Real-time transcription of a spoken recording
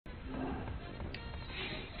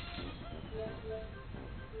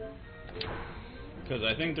Because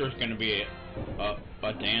I think there's going to be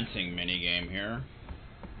a dancing minigame here.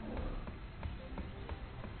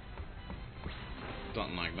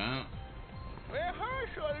 Something like that.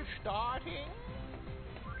 Rehearsal starting.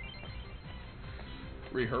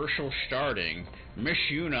 Rehearsal starting. Miss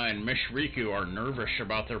Yuna and Miss Riku are nervous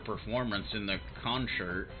about their performance in the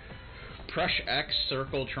concert. Press X,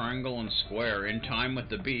 circle, triangle, and square in time with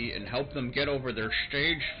the beat and help them get over their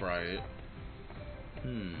stage fright.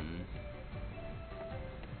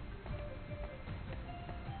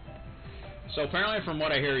 So apparently from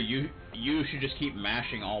what I hear, you should just keep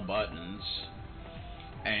mashing all buttons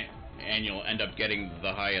and you'll end up getting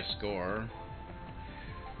the highest score.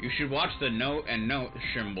 You should watch the note and note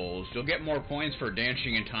symbols. You'll get more points for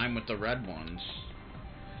dancing in time with the red ones.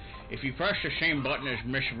 If you press the same button as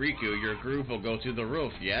Miss Riku, your groove will go through the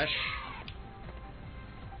roof, yes?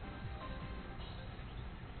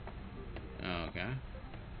 Okay.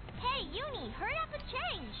 Hey, Uni, hurry up and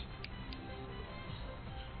change!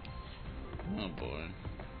 Oh boy.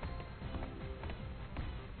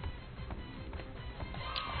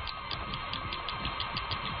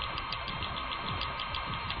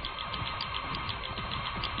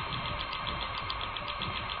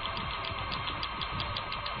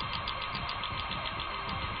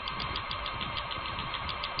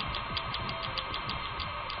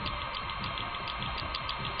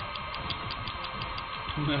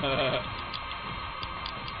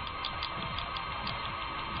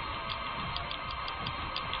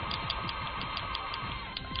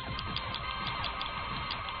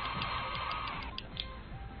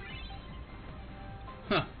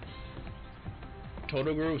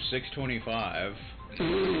 Total Groove 625.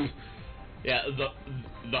 Yeah,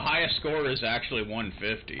 the highest score is actually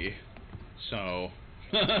 150. So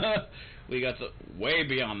we got the way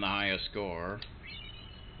beyond the highest score.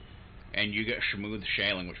 And you get Smooth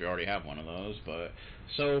Sailing, which we already have one of those, but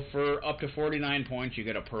so for up to 49 points you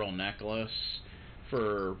get a pearl necklace.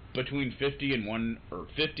 For between 50 and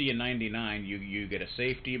 99 you get a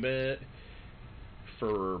safety bit.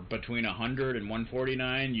 For between 100 and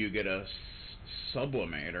 149 you get a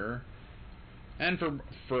sublimator. And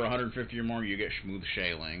for 150 or more you get Smooth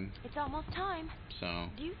Sailing. It's almost time. So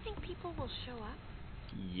do you think people will show up?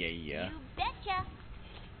 Yeah. You betcha.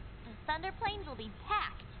 The Thunder Plains will be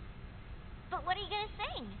packed. But what are you gonna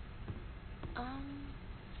sing?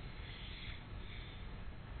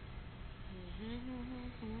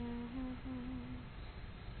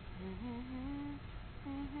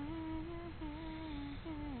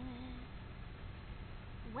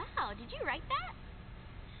 Wow, did you write that?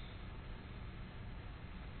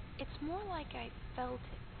 It's more like I felt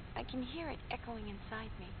it. I can hear it echoing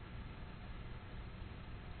inside me.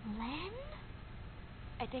 Len?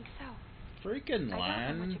 I think so. Freaking I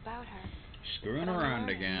don't know Len. much about her. Screwing but I'm around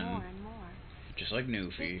learning again. More and more. Just like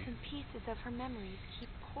Newfie. Bits and pieces of her memories keep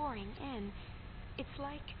pouring in. It's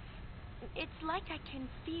like I can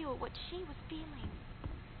feel what she was feeling.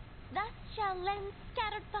 Thus shall Len's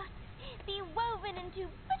scattered thoughts be woven into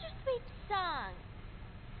bittersweet song.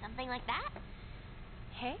 Something like that?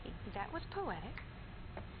 Hey, that was poetic.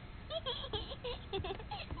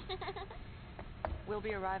 We'll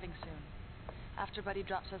be arriving soon. After Buddy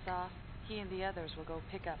drops us off, he and the others will go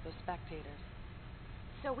pick up those spectators.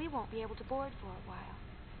 So we won't be able to board for a while.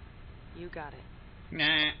 You got it.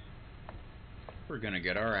 Nah. We're gonna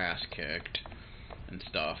get our ass kicked and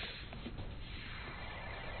stuff.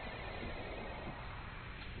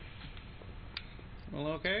 Well,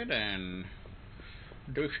 okay then.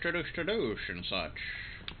 Douche and such.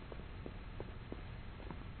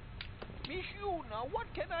 Miss Yuna, what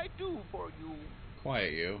can I do for you?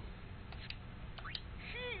 Quiet you.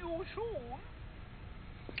 See you soon.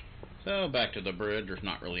 So, back to the bridge. There's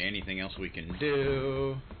not really anything else we can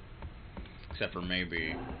do. Except for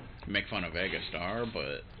maybe make fun of Vegastar,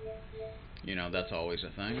 but, you know, that's always a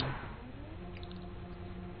thing.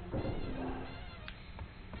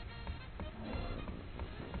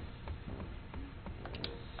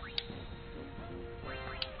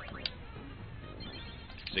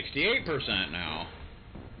 %68 now.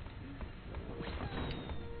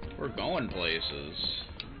 We're going places.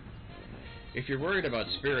 If you're worried about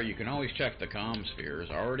Spirit, you can always check the comm spheres.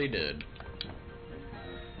 Already did.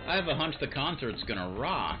 I have a hunch the concert's gonna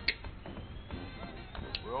rock.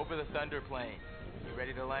 We're over the Thunder Plain. You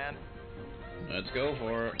ready to land? Let's go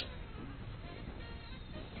for it.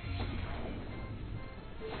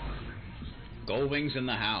 Goldwing's in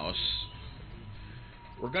the house.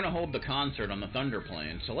 We're gonna hold the concert on the Thunder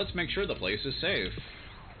Plain, so let's make sure the place is safe.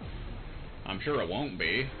 I'm sure it won't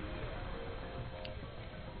be.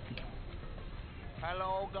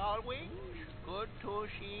 Hello, Goldwings. Good to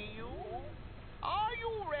see you. Are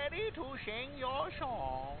you ready to sing your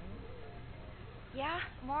song? Yeah,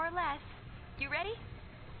 more or less. You ready?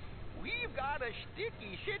 We've got a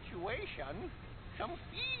sticky situation. Some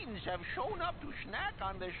fiends have shown up to snack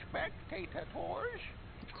on the spectators.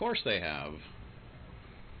 Of course they have.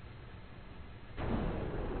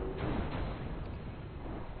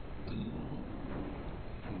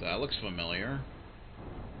 That looks familiar.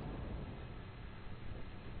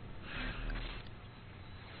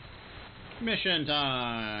 Mission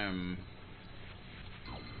time!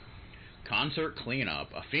 Concert cleanup.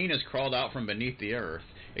 A fiend has crawled out from beneath the earth.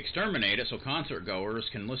 Exterminate it so concert goers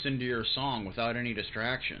can listen to your song without any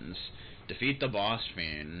distractions. Defeat the boss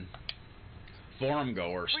fiend. Forum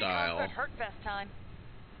goer style. Pre-concert hurt fest time.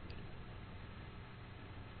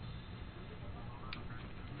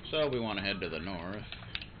 So we want to head to the north.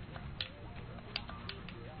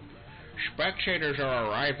 Spectators are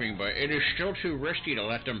arriving, but it is still too risky to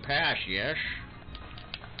let them pass, yes?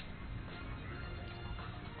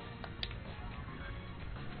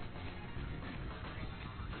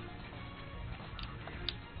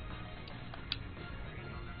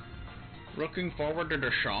 Looking forward to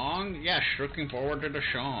the song? Yes, looking forward to the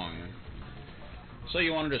song. So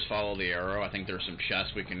you want to just follow the arrow. I think there's some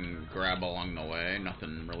chests we can grab along the way.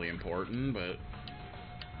 Nothing really important, but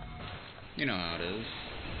you know how it is.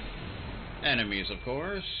 Enemies, of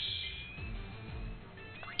course.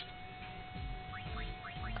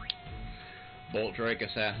 Bolt Drake,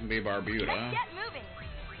 Assassin B, Barbuda. Let's get moving.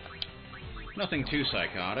 Nothing too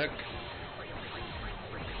psychotic.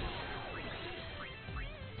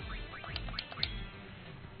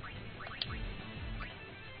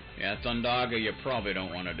 Yeah, Thundaga you probably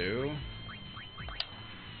don't want to do.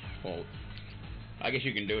 Well, I guess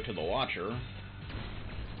you can do it to the Watcher.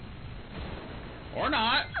 Or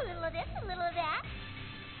not. A little of this, a little of that.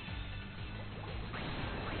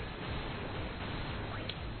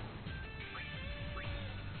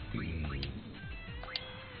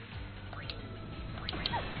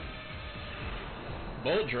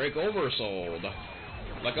 Bolt Drake oversold.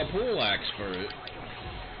 Like a pool expert.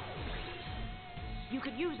 You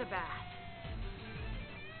could use a bath.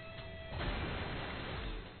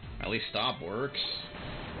 At least stop works.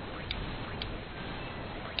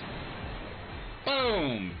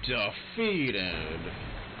 Boom! Defeated.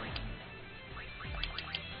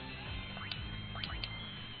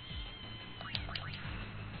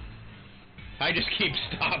 I just keep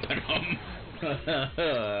stopping them.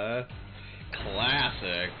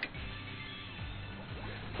 Classic.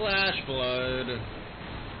 Flash Blood.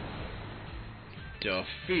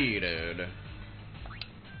 Defeated.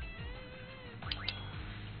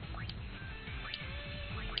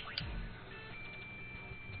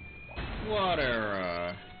 What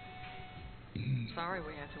era? Sorry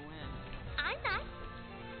we had to win. I'm not.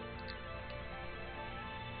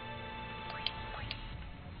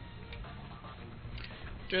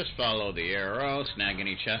 Just follow the arrow, snag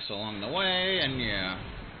any chests along the way, and yeah.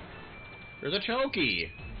 There's a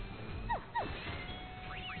chokey!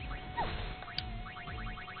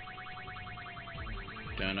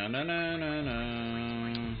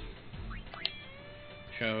 Da-na-na-na-na-na.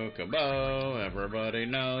 Chocobo, everybody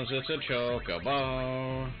knows it's a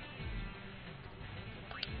chocobo.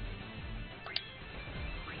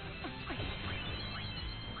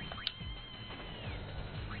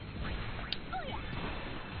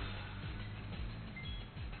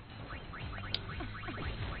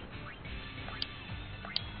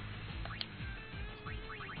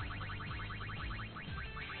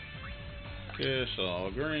 Kiss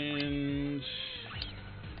all greens.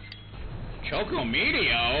 Choco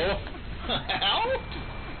Medio? Hell?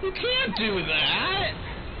 You can't do that!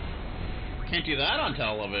 Can't do that on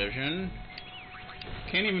television.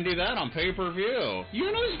 Can't even do that on pay-per-view.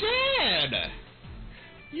 Yuna's dead!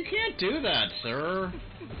 You can't do that, sir.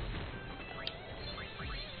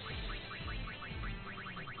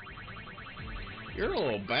 You're a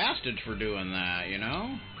little bastard for doing that, you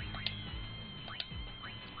know?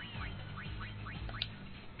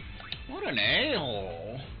 What an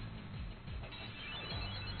a-hole.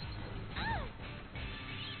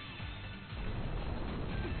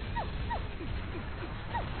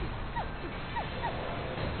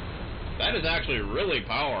 That is actually really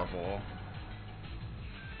powerful.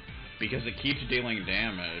 Because it keeps dealing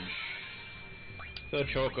damage. The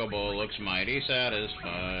Chocobo looks mighty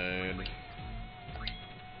satisfied.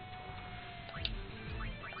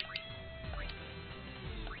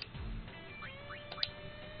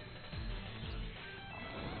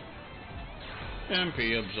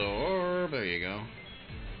 MP absorb, there you go.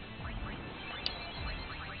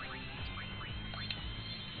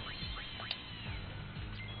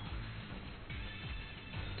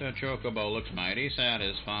 The chocobo looks mighty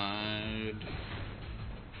satisfied.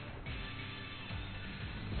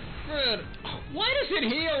 Good. Why does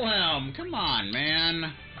it heal him? Come on,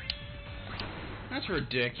 man. That's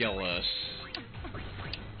ridiculous.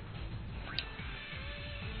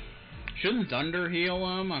 Shouldn't Thunder heal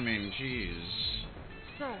him? I mean, jeez.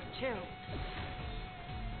 Sir, chill.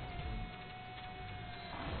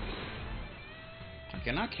 I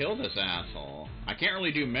cannot kill this asshole. I can't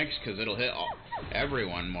really do mix because it'll hit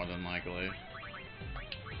everyone more than likely.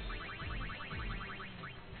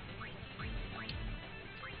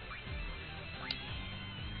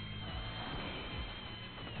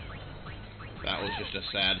 That was just a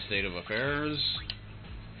sad state of affairs.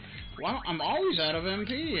 Well, I'm always out of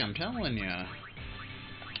MP, I'm telling ya.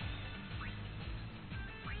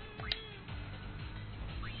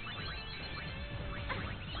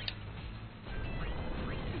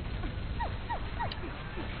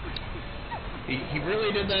 He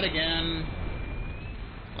really did that again?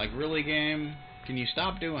 Like, really, game? Can you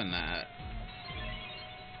stop doing that?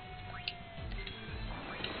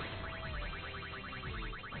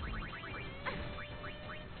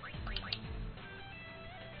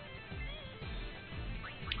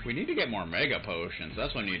 We need to get more Mega Potions.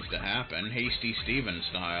 That's what needs to happen. Hasty Steven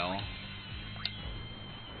style.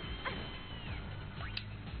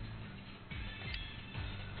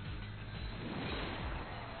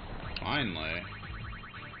 Finally.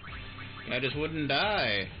 I just wouldn't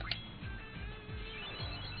die.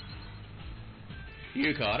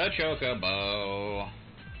 You caught a chocobo.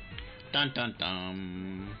 Dun dun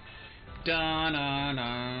dun. Dun dun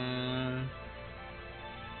dun.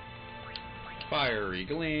 Fiery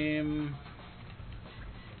gleam.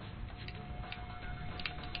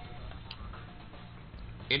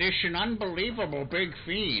 It is an unbelievable big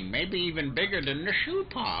fiend, maybe even bigger than the shoe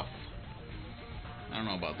puff. I don't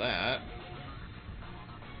know about that.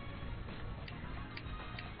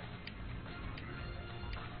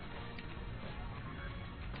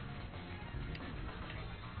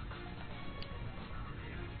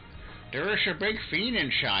 There is a big fiend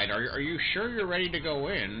inside. Are you sure you're ready to go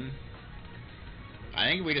in? I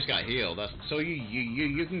think we just got healed. So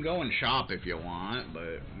you can go and shop if you want,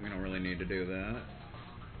 but we don't really need to do that.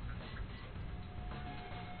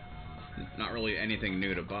 Not really anything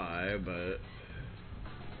new to buy, but...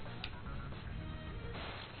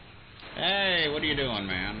 Hey, what are you doing,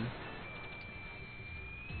 man?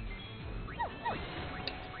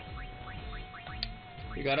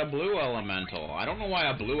 You got a blue elemental. I don't know why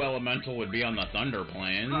a blue elemental would be on the Thunder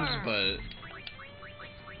Plains,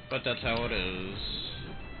 but that's how it is.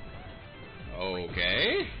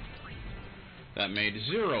 Okay. That made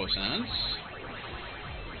 0 sense.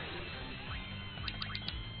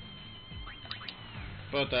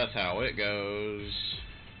 But that's how it goes.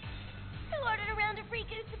 Who ordered a round of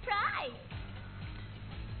freaking surprise?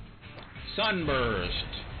 Sunburst.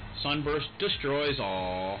 Sunburst destroys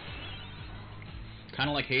all. Kind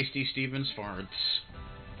of like Hasty Steven's farts.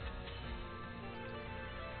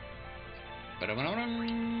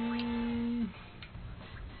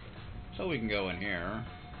 So we can go in here.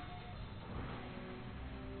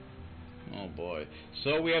 Oh boy.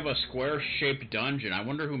 So we have a square-shaped dungeon. I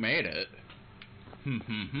wonder who made it.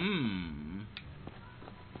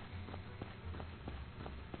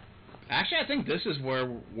 Actually, I think this is where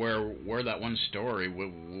that one story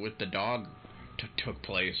with the dog took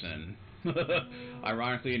place in.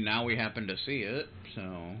 Ironically, now we happen to see it,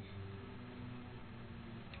 so...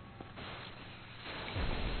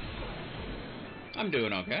 I'm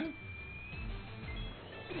doing okay.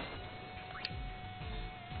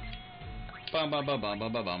 Bum bum bum bum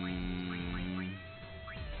bum bum bum.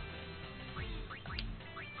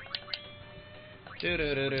 Do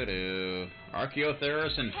do do do do.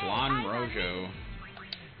 Archaeotheris and Flan Rojo.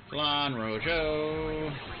 Flan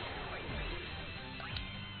Rojo.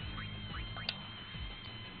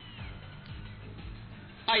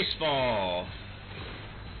 Icefall.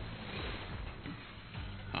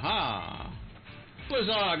 Haha.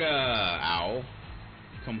 Blizzaga. Ow.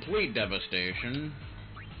 Complete devastation.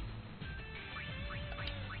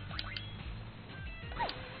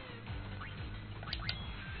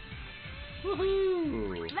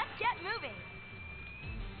 Woohoo! Let's get moving.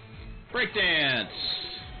 Breakdance!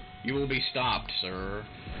 You will be stopped, sir.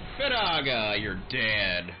 Fidaga, you're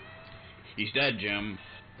dead. He's dead, Jim.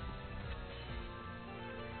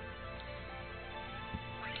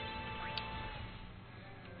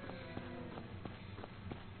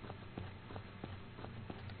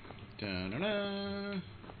 Da-da-da.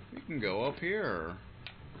 We can go up here.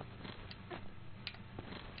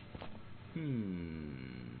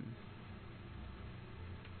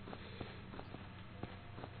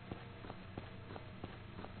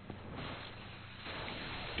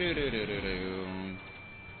 Do do do do do.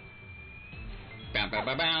 Bow bow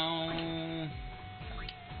bow bow.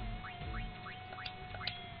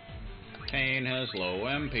 Kane has low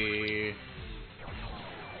MP.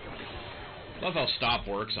 Love how stop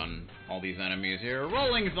works on all these enemies here.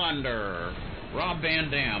 Rolling Thunder! Rob Van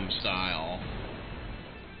Dam style.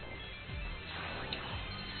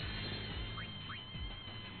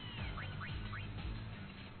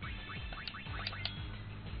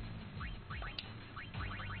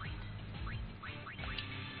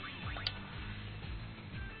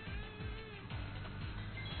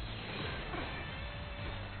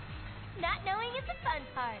 Not knowing is the fun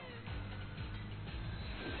part.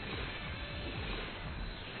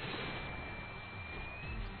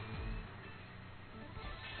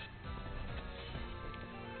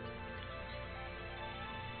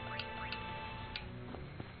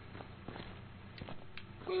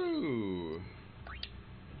 Ooh.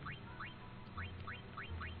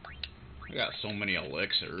 I got so many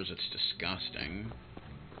elixirs, it's disgusting.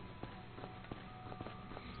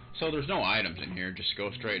 So there's no items in here, just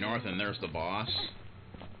go straight north and there's the boss.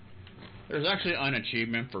 There's actually an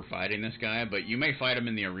achievement for fighting this guy, but you may fight him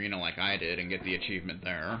in the arena like I did and get the achievement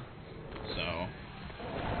there.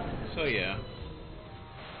 So yeah.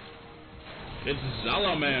 It's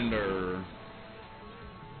Salamander.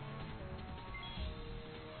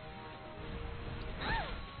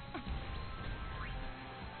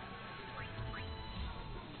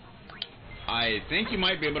 I think you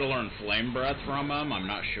might be able to learn Flame Breath from him, I'm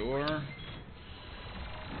not sure.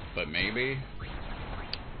 But maybe.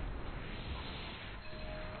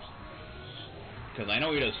 Because I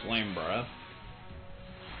know he does Flame Breath.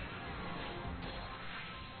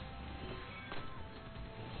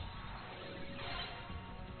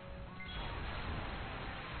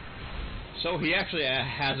 So he actually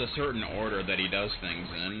has a certain order that he does things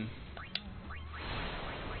in.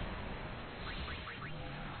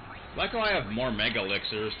 Like how I have more Mega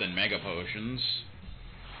Elixirs than Mega Potions.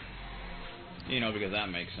 You know, because that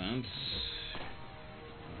makes sense.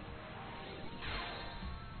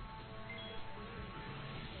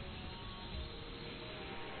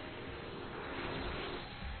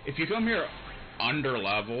 If you come here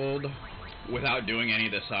under-leveled, without doing any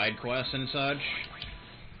of the side quests and such,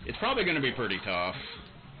 it's probably going to be pretty tough.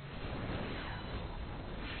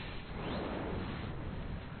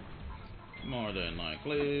 More than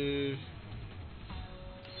likely.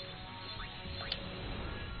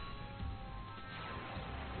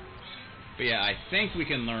 But yeah, I think we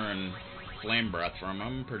can learn Flame Breath from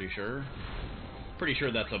him, pretty sure. Pretty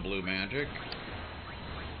sure that's a blue magic.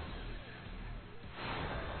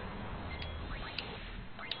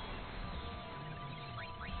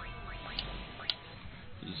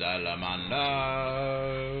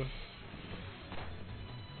 Salamander.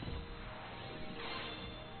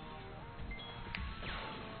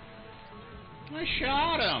 I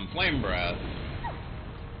shot him! Flame Breath.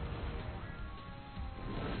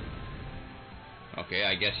 Okay,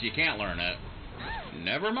 I guess you can't learn it.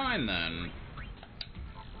 Never mind then.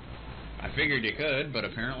 I figured you could, but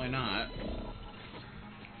apparently not.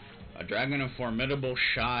 A dragon of formidable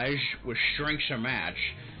size which shrinks a match.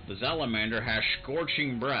 The Salamander has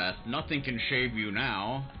scorching breath. Nothing can shave you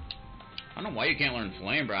now. I don't know why you can't learn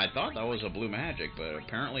Flame Breath. I thought that was a blue magic, but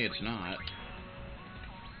apparently it's not.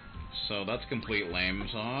 So that's complete lame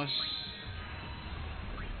sauce.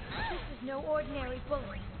 This is no ordinary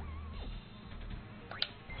bullet.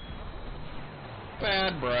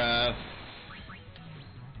 Bad breath.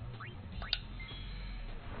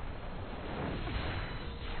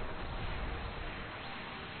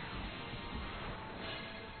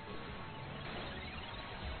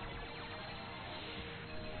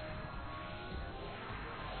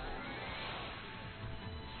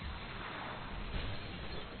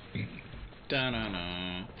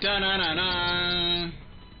 Da-na-na. Da-na-na-na.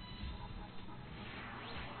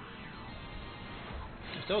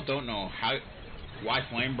 I still don't know why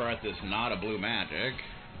Flame Breath is not a blue magic.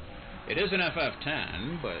 It is an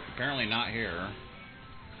FF10, but apparently not here.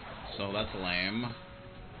 So that's lame.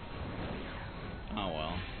 Oh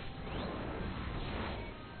well.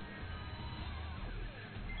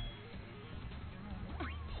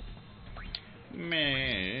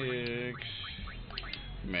 Mix.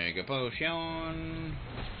 Mega Potion.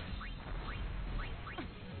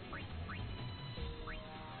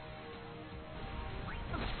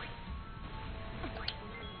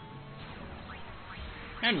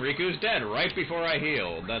 And Riku's dead right before I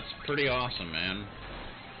healed. That's pretty awesome, man.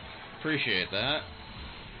 Appreciate that.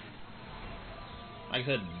 Like I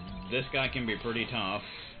said, this guy can be pretty tough.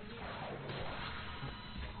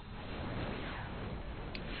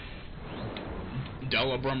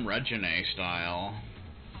 Delibrum Regine style.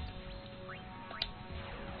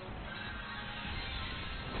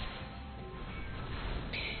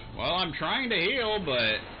 Well, I'm trying to heal,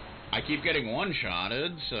 but I keep getting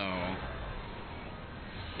one-shotted, so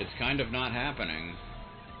it's kind of not happening.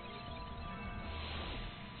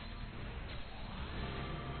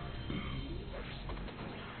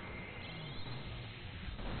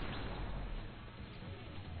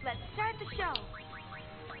 Let's start the show.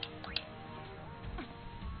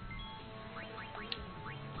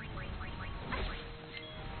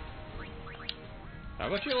 How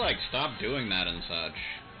about you, like, stop doing that and such?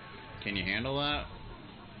 Can you handle that?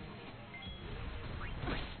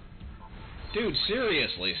 Dude,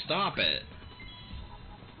 seriously, stop it.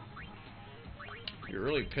 You're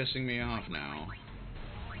really pissing me off now.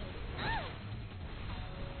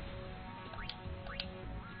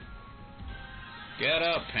 Get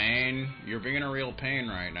up, pain. You're being a real pain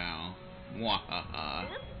right now. Mwahaha.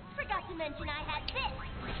 Oops, forgot to mention I had this.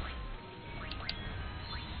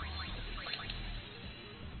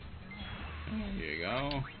 Here you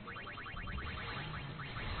go.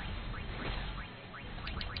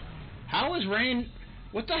 How is Rain...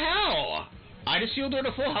 What the hell? I just healed her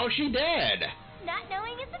to full. How's she dead? Not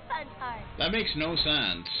knowing is the fun part. That makes no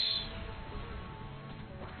sense.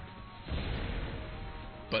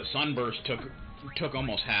 But Sunburst took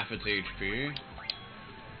almost half its HP.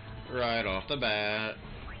 Right off the bat.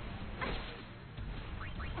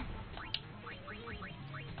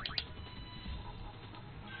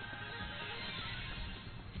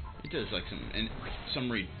 It does like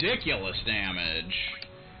some ridiculous damage.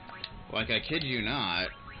 Like, I kid you not.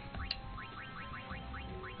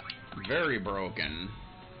 Very broken.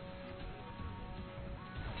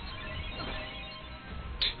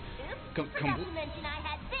 Oops, forgot to mention I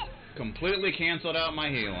had this. Completely canceled out my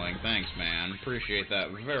healing. Thanks, man. Appreciate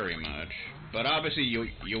that very much. But obviously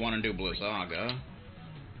you want to do Blizzaga.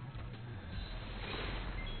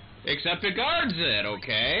 Except it guards it,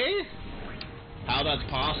 okay? How that's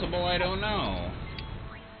possible, I don't know.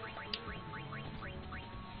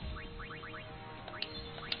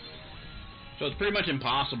 So it's pretty much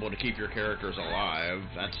impossible to keep your characters alive.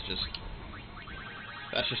 That's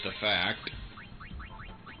just a fact.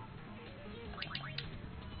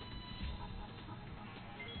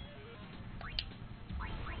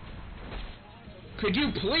 Could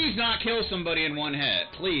you please not kill somebody in one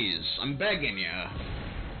hit? Please. I'm begging you.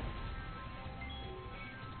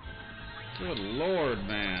 Good lord,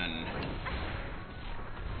 man.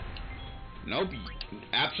 Nope.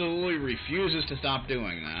 Absolutely refuses to stop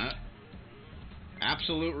doing that.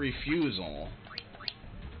 Absolute refusal.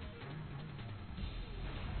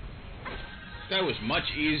 That was much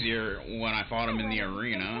easier when I fought him in the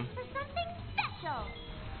arena. For something special.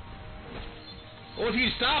 Well, if you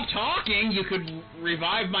stop talking, you could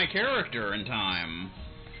revive my character in time.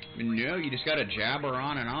 No, you just gotta jabber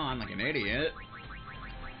on and on like an idiot.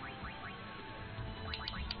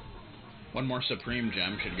 One more Supreme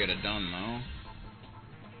Gem should get it done, though.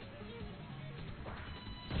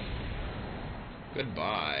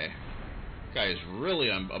 Goodbye. This guy is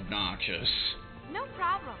really obnoxious. No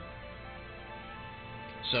problem.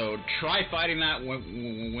 So try fighting that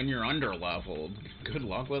when you're under-leveled. Good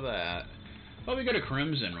luck with that. Oh, we got a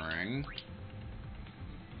Crimson Ring.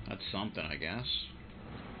 That's something, I guess.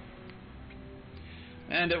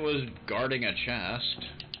 And it was guarding a chest.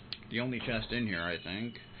 The only chest in here, I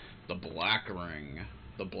think. The Black Ring.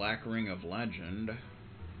 The Black Ring of Legend.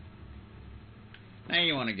 Now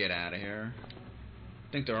you want to get out of here.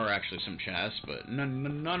 I think there are actually some chests, but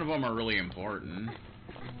none of them are really important.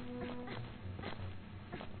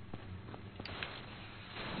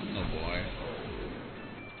 Oh boy.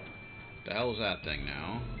 The hell is that thing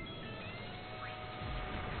now?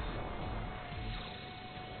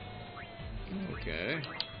 Okay.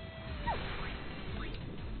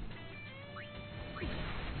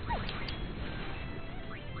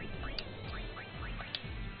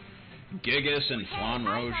 Gigas and Flan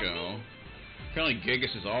Rojo. Apparently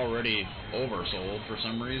Gigas is already oversold for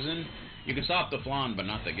some reason. You can stop the Flan, but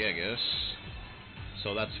not the Gigas.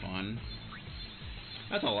 So that's fun.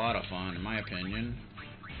 That's a lot of fun, in my opinion.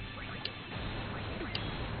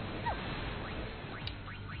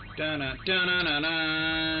 Da-na,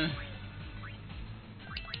 da-na-na-na.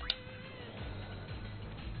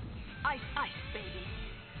 Ice, ice, baby.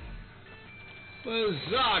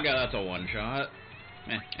 Blizzaga, that's a one-shot.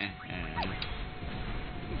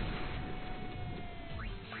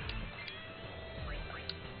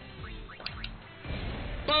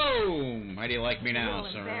 Boom! How do you like me now,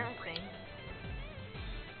 sir? Embarrassing.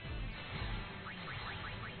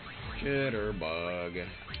 Jitterbug.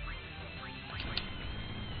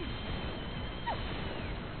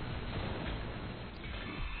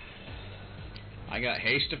 I got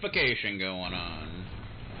hastification going on.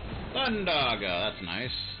 Thundaga, that's nice.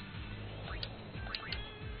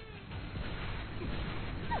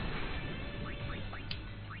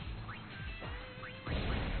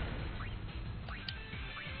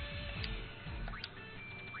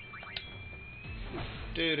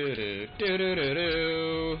 Do do do do do do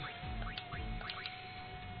do.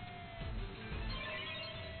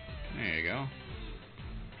 There you go.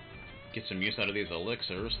 Get some use out of these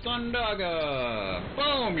elixirs. Thundaga!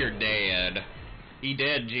 Boom! You're dead. He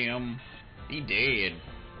dead, Jim. He dead.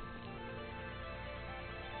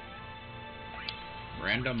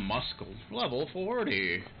 Random muscle. Level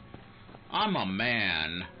 40. I'm a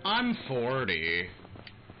man. I'm 40.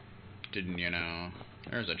 Didn't you know?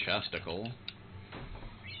 There's a chesticle.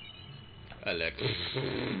 Alex.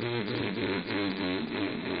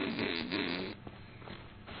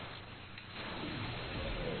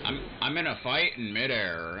 I'm in a fight in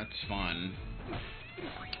midair. That's fun.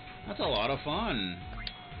 That's a lot of fun.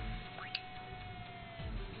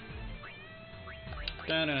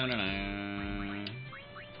 Da-da-da-da.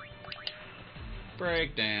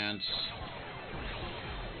 Breakdance.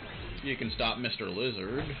 You can stop Mr.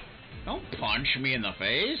 Lizard. Don't punch me in the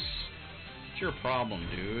face. What's your problem,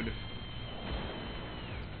 dude?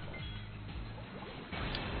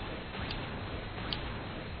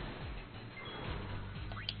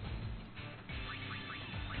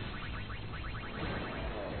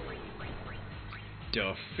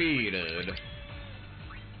 Defeated.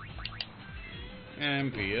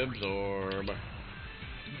 MP absorb.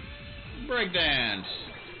 Breakdance.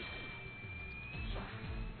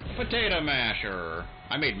 Potato masher.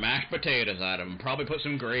 I made mashed potatoes out of them. Probably put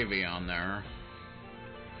some gravy on there.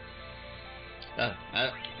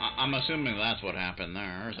 I'm assuming that's what happened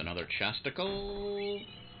there. There's another chesticle.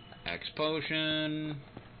 X potion.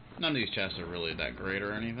 None of these chests are really that great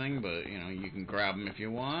or anything, but you know, you can grab them if you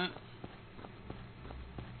want.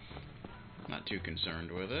 Not too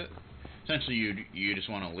concerned with it. Essentially, you just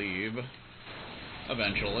want to leave.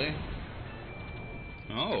 Eventually.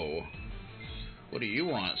 Oh. What do you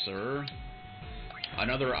want, sir?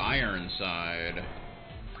 Another iron side.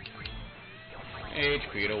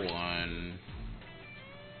 HP to 1.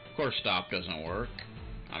 Of course, stop doesn't work.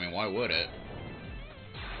 I mean, why would it?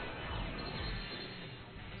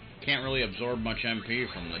 Can't really absorb much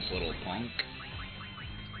MP from this little punk.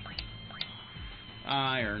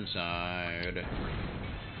 Iron side.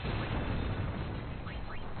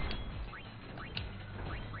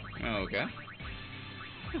 Okay.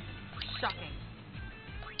 Shocking.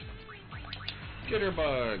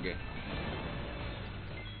 Jitterbug.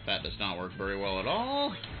 That does not work very well at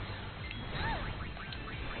all.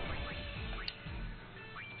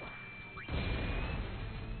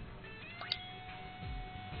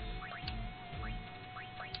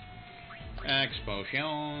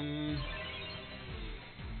 Explosion.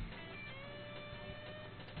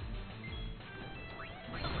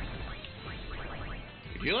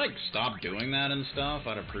 If you like stop doing that and stuff,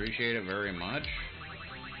 I'd appreciate it very much.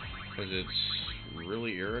 Because it's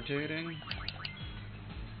really irritating.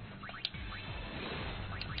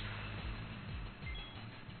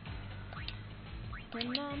 Na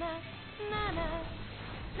na na na na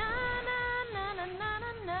na na na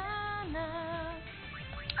na na.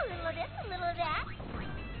 A little of this, a little of that.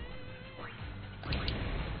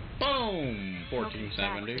 Boom!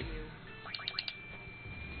 1470.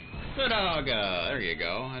 Fidaga! There you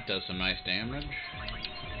go. That does some nice damage.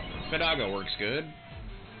 Fidaga works good.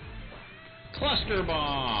 Cluster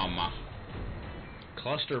Bomb!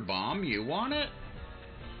 Cluster Bomb? You want it?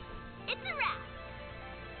 It's a wrap.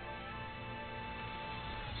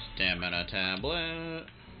 Stamina tablet.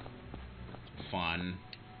 Fun.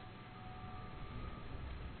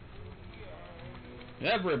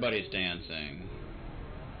 Everybody's dancing.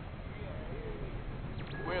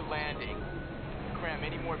 We're landing. Cram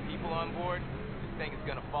any more people on board, this thing is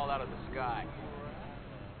gonna fall out of the sky.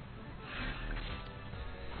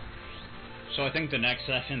 So I think the next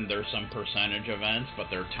session there's some percentage events, but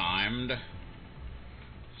they're timed.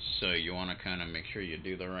 So you want to kind of make sure you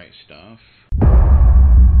do the right stuff.